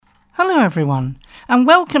Hello everyone, and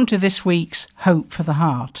welcome to this week's Hope for the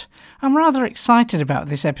Heart. I'm rather excited about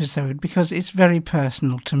this episode because it's very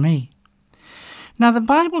personal to me. Now, the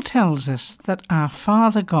Bible tells us that our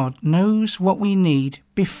Father God knows what we need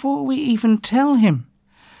before we even tell him.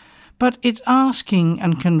 But it's asking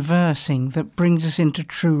and conversing that brings us into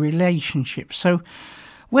true relationships. So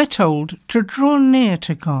we're told to draw near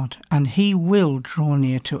to God, and he will draw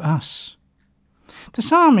near to us. The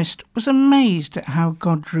psalmist was amazed at how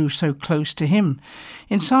God drew so close to him.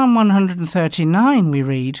 In Psalm 139 we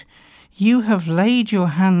read, "You have laid your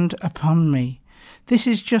hand upon me. This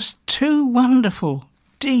is just too wonderful,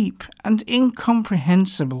 deep and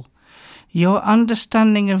incomprehensible. Your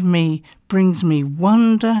understanding of me brings me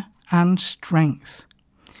wonder and strength."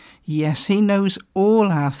 Yes, he knows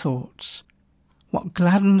all our thoughts, what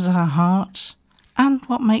gladdens our hearts and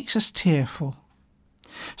what makes us tearful.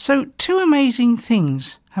 So two amazing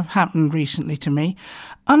things have happened recently to me,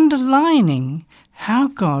 underlining how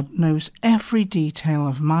God knows every detail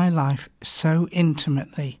of my life so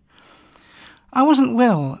intimately. I wasn't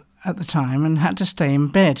well at the time and had to stay in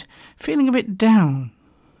bed, feeling a bit down.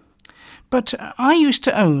 But I used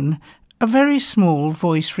to own a very small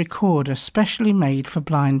voice recorder specially made for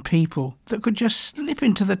blind people that could just slip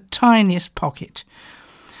into the tiniest pocket.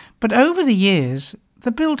 But over the years, the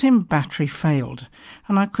built-in battery failed,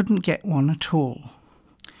 and I couldn't get one at all.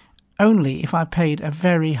 Only if I paid a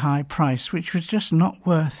very high price, which was just not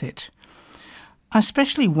worth it. I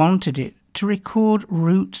especially wanted it to record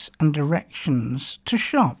routes and directions to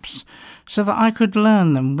shops so that I could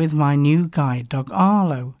learn them with my new guide dog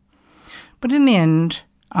Arlo. But in the end,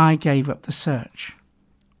 I gave up the search.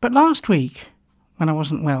 But last week, when I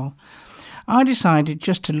wasn't well, I decided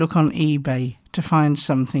just to look on eBay to find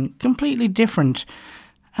something completely different,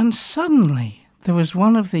 and suddenly there was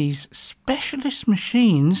one of these specialist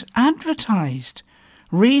machines advertised,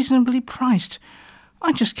 reasonably priced.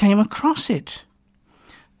 I just came across it.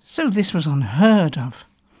 So this was unheard of,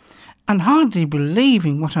 and hardly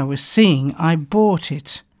believing what I was seeing, I bought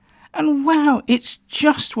it. And wow, it's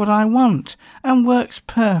just what I want and works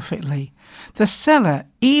perfectly. The seller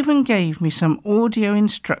even gave me some audio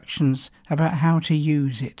instructions about how to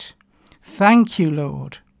use it. Thank you,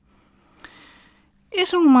 Lord.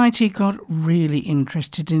 Is Almighty God really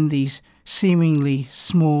interested in these seemingly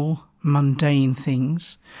small, mundane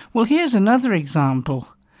things? Well, here's another example.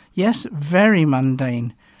 Yes, very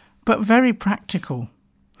mundane, but very practical.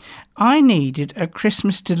 I needed a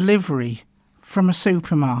Christmas delivery from a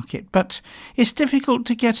supermarket, but it's difficult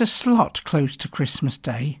to get a slot close to Christmas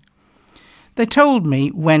Day. They told me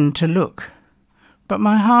when to look, but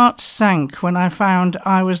my heart sank when I found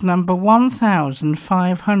I was number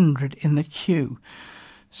 1,500 in the queue,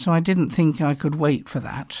 so I didn't think I could wait for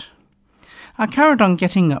that. I carried on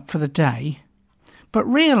getting up for the day, but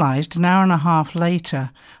realised an hour and a half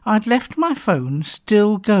later I'd left my phone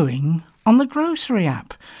still going on the grocery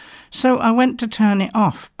app. So I went to turn it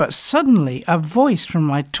off, but suddenly a voice from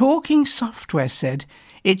my talking software said,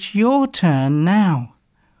 "It's your turn now."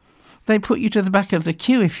 They put you to the back of the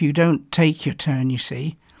queue if you don't take your turn, you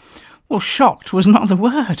see. Well, shocked was not the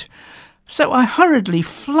word. So I hurriedly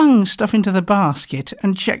flung stuff into the basket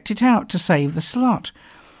and checked it out to save the slot.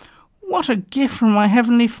 What a gift from my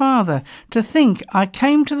Heavenly Father to think I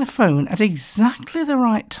came to the phone at exactly the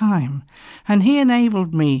right time, and he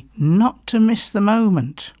enabled me not to miss the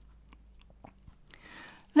moment.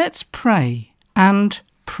 Let's pray and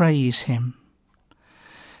praise him.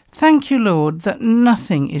 Thank you, Lord, that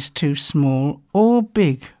nothing is too small or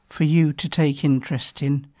big for you to take interest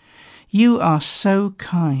in. You are so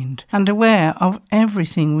kind and aware of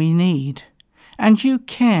everything we need, and you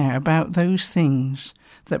care about those things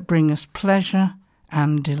that bring us pleasure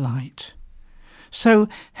and delight. So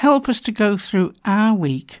help us to go through our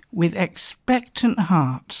week with expectant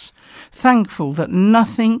hearts, thankful that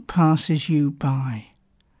nothing passes you by.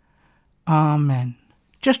 Amen.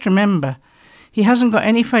 Just remember, he hasn't got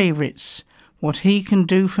any favourites. What he can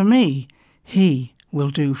do for me, he will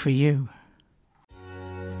do for you.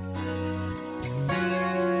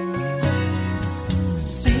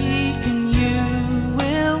 Seek and you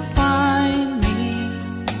will find me.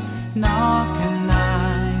 Knock and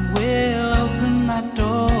I will open that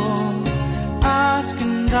door. Ask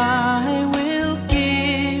and I will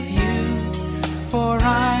give you, for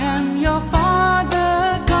I am your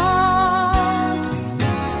Father God.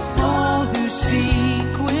 All who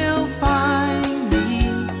seek will find me.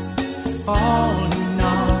 All who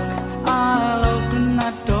knock, I'll open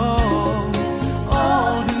that door.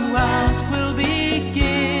 All who ask will be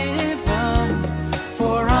given,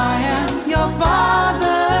 for I am your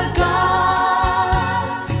Father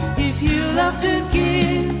God. If you love to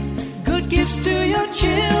give, gives to your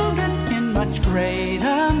children in much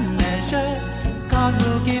greater measure, God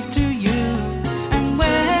will give to you. And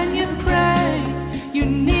when you pray, you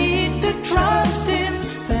need to trust Him.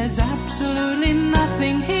 There's absolutely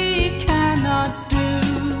nothing He cannot do.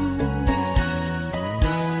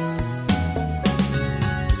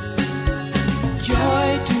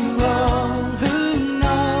 Joy to all who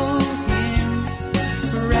know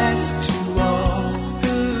Him, rest to all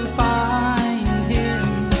who find Him,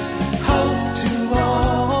 hope to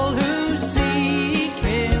all who seek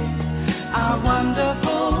Him, our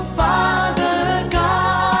wonderful Father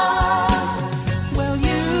God. Well,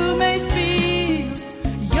 you may feel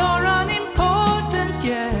you're unimportant,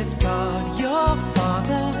 yet God, your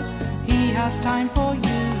Father, He has time for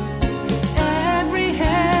you. Every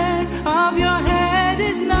hair of your head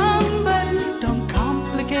is numbered. Don't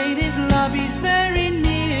complicate His love, He's very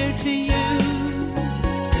near to you.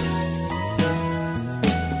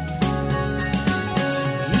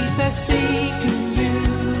 He says, seek and you